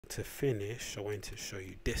to finish, I wanted to show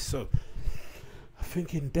you this. So I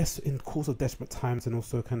think in course of Desperate Times, and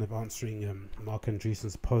also kind of answering Mark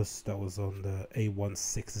Andreessen's post that was on the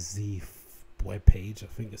A16Z webpage. I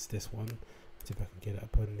think it's this one. Let's see if I can get it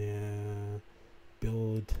up on there.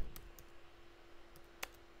 Build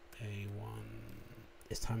A1.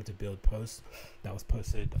 It's time to build post that was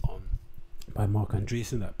posted on by Mark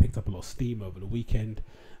Andreessen that picked up a lot of steam over the weekend.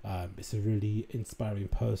 It's a really inspiring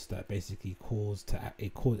post that basically calls to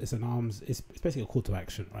it's basically a call to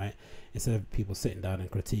action, right? Instead of people sitting down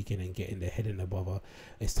and critiquing and getting their head in the bother,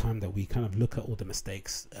 it's time that we kind of look at all the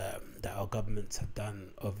mistakes that our governments have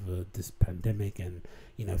done over this pandemic, and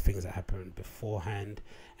things that happened beforehand,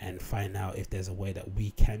 and find out if there's a way that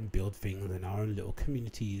we can build things in our own little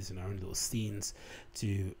communities and our own little scenes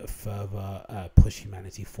to further push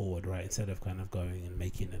humanity forward, right? Instead of kind of going and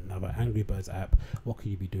making another Angry Birds app, what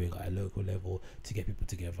can you be doing at a local level to get people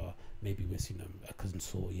together, maybe with a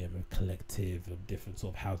consortium, a collective of different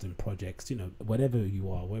sort of housing projects, whatever you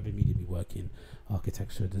are, whatever medium you work in,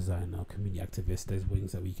 architecture, design, or community activists. There's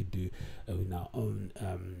things that we could do in our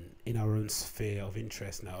own sphere of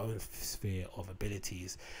interest, in our own sphere of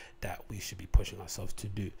abilities, that we should be pushing ourselves to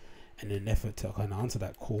do. And in an effort to kind of answer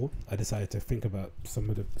that call, I decided to think about some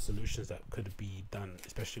of the solutions that could be done,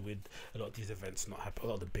 especially with a lot of these events not happening, a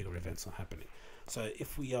lot of the bigger events not happening. So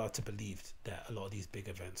if we are to believe that a lot of these big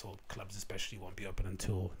events, or clubs especially, won't be open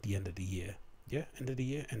until the end of the year,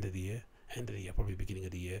 probably beginning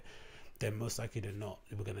of the year, then most likely than not,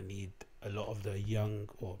 we're going to need a lot of the young,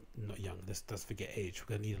 or not young, let's forget age,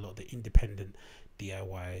 we're going to need a lot of the independent,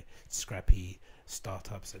 DIY, scrappy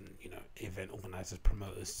startups and event organizers,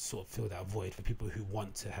 promoters, to sort of fill that void for people who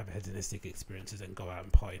want to have hedonistic experiences and go out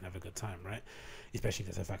and party and have a good time, right? Especially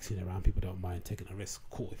if there's a vaccine around, people don't mind taking a risk.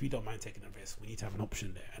 Cool. If you don't mind taking a risk, we need to have an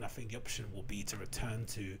option there, and I think the option will be to return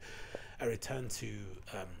to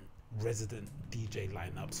resident DJ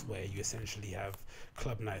lineups, where you essentially have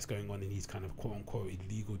club nights going on in these kind of quote unquote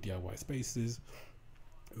illegal DIY spaces.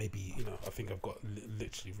 Maybe I think I've got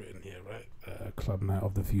literally written here, right, club night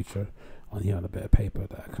of the future on here on a bit of paper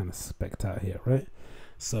that I kind of specced out here, right?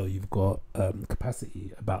 So you've got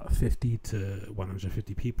capacity about 50 to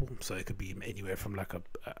 150 people, so it could be anywhere from like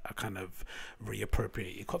a kind of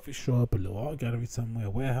reappropriated coffee shop, a little art gallery somewhere, a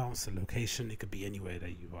warehouse, a location. It could be anywhere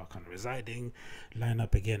that you are kind of residing. Line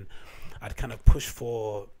up again. I'd kind of push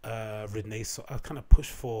for renaissance. I'd kind of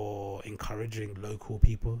push for encouraging local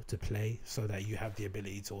people to play, so that you have the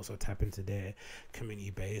ability to also tap into their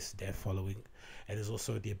community base, their following, and there's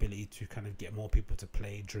also the ability to kind of get more people to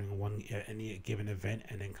play during any given event,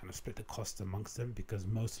 and then kind of split the cost amongst them. Because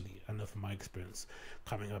mostly, I know from my experience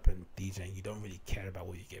coming up and DJing, you don't really care about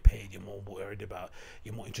what you get paid. You're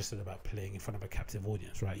more interested about playing in front of a captive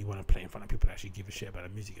audience, right? You want to play in front of people that actually give a shit about the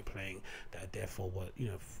music you're playing, that are there for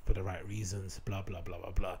for the right reasons, blah blah blah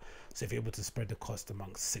blah blah. So if you're able to spread the cost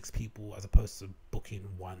amongst 6 people as opposed to booking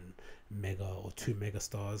 1 mega or 2 mega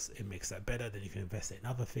stars, it makes that better. Then you can invest in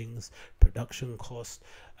other things, production cost,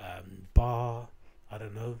 bar, I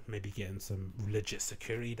don't know, maybe getting some legit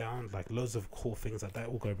security down, like loads of cool things like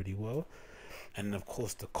that will go really well. And of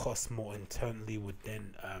course the cost more internally would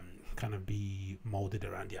then kind of be molded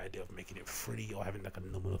around the idea of making it free, or having like a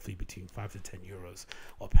nominal fee between 5 to 10 euros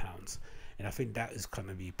or pounds. And I think that is going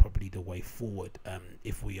to be probably the way forward.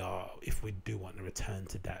 If we do want to return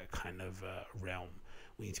to that kind of realm,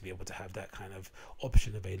 we need to be able to have that kind of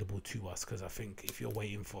option available to us. Because I think if you're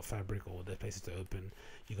waiting for Fabric or the places to open,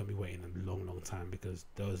 you're going to be waiting a long time, because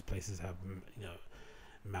those places have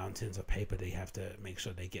mountains of paper they have to make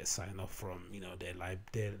sure they get signed off from.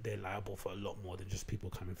 They're liable for a lot more than just people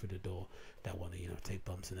coming through the door that want to take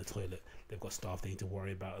bumps in the toilet. They've got staff they need to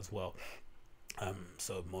worry about as well.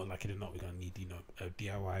 So more likely than not, we're going to need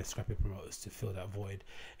DIY scrappy promoters to fill that void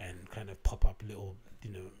and kind of pop up little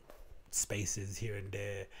spaces here and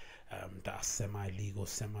there that are semi-legal,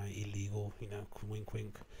 semi-illegal, wink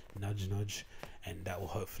wink, nudge nudge, and that will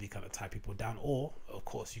hopefully kind of tie people down. Or of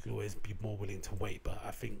course you could always be more willing to wait, but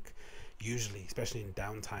I think usually, especially in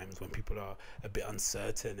down times when people are a bit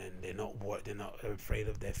uncertain and they're not afraid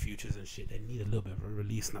of their futures and shit, they need a little bit of a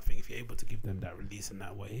release. And I think if you're able to give them that release in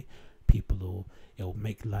that way, it'll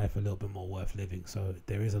make life a little bit more worth living. So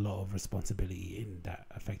there is a lot of responsibility in that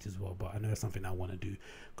effect as well, but I know it's something I want to do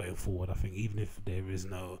going forward. I think even if there is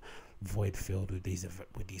no void filled with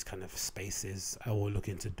these kind of spaces. I will look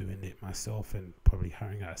into doing it myself and probably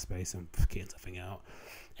hiring out a space and getting something out,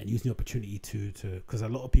 and using the opportunity to because a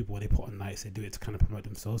lot of people, when they put on nights, they do it to kind of promote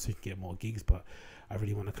themselves so you can get more gigs. But I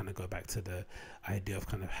really want to kind of go back to the idea of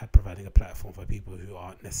kind of providing a platform for people who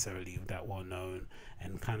aren't necessarily that well known,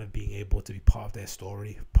 and kind of being able to be part of their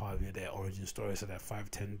story, part of their origin story, so that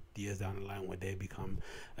 5-10 years down the line, when they become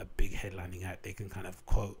a big headlining act, they can kind of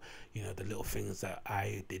quote, you know, the little things that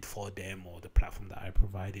I did for them, or the platform that I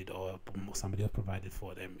provided, or somebody else provided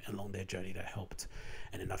for them along their journey that helped.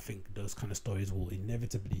 And then I think those kind of stories will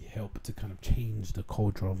inevitably help to kind of change the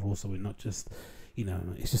culture overall. So we're not just, you know,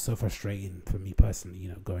 it's just so frustrating for me personally, you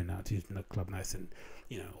know, going out to club nights and,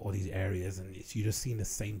 you know, all these areas, and you're just seeing the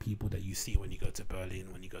same people that you see when you go to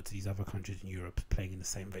Berlin, when you go to these other countries in Europe, playing in the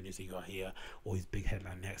same venues that you got here, all these big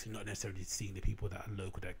headline acts. You're not necessarily seeing the people that are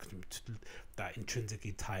local, that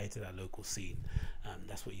intrinsically tied to that local scene.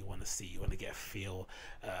 That's what you want to see. You want to get a feel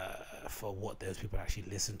for what those people actually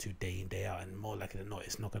listen to day in, day out, and more likely than not,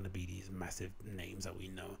 it's not going to be these massive names that we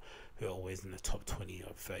know who are always in the top 20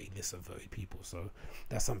 or 30 list of voted people. So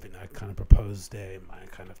that's something that I kind of proposed there in my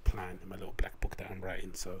kind of plan, in my little black book that I'm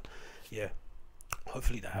writing. So yeah,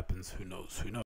 hopefully that happens. Who knows?